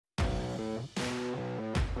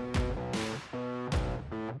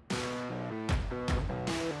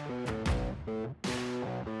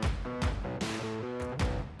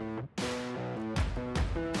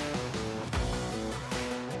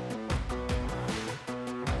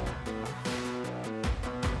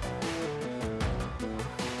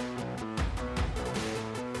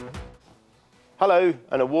Hello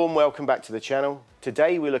and a warm welcome back to the channel.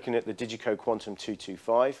 Today we're looking at the DiGiCo Quantum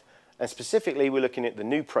 225 and specifically we're looking at the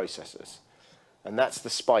new processors, and that's the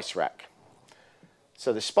Spice Rack.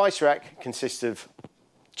 So the Spice Rack consists of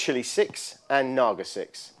Chilli 6 and Naga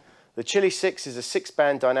 6. The Chilli 6 is a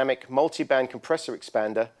 6-band dynamic multi-band compressor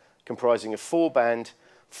expander comprising a 4-band,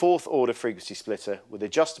 4th order frequency splitter with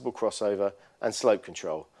adjustable crossover and slope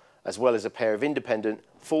control, as well as a pair of independent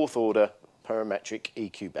 4th order parametric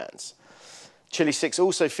EQ bands. Chilli 6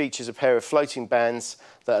 also features a pair of floating bands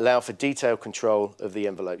that allow for detailed control of the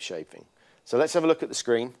envelope shaping. So let's have a look at the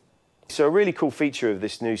screen. So a really cool feature of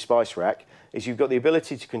this new Spice Rack is you've got the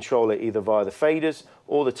ability to control it either via the faders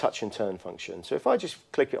or the touch and turn function. So if I just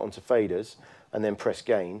click it onto faders and then press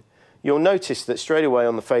gain, you'll notice that straight away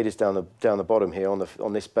on the faders down the bottom here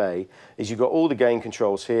on this bay is you've got all the gain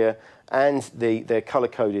controls here, and they're color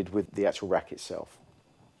coded with the actual rack itself.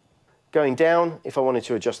 Going down, if I wanted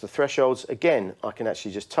to adjust the thresholds, again, I can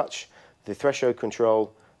actually just touch the threshold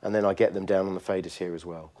control and then I get them down on the faders here as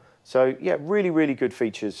well. So yeah, really good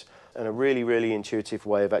features and a really intuitive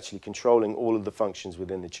way of actually controlling all of the functions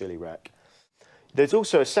within the Chilli rack. There's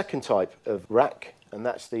also a second type of rack, and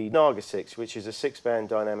that's the Naga 6, which is a 6-band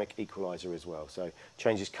dynamic equalizer as well. So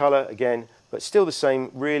changes color again, but still the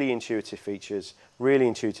same really intuitive features, really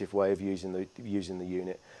intuitive way of using the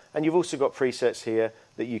unit. And you've also got presets here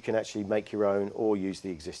that you can actually make your own or use the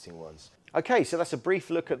existing ones. Okay, so that's a brief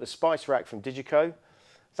look at the Spice Rack from DiGiCo.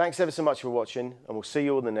 Thanks ever so much for watching, and we'll see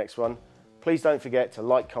you all in the next one. Please don't forget to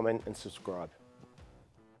like, comment and subscribe.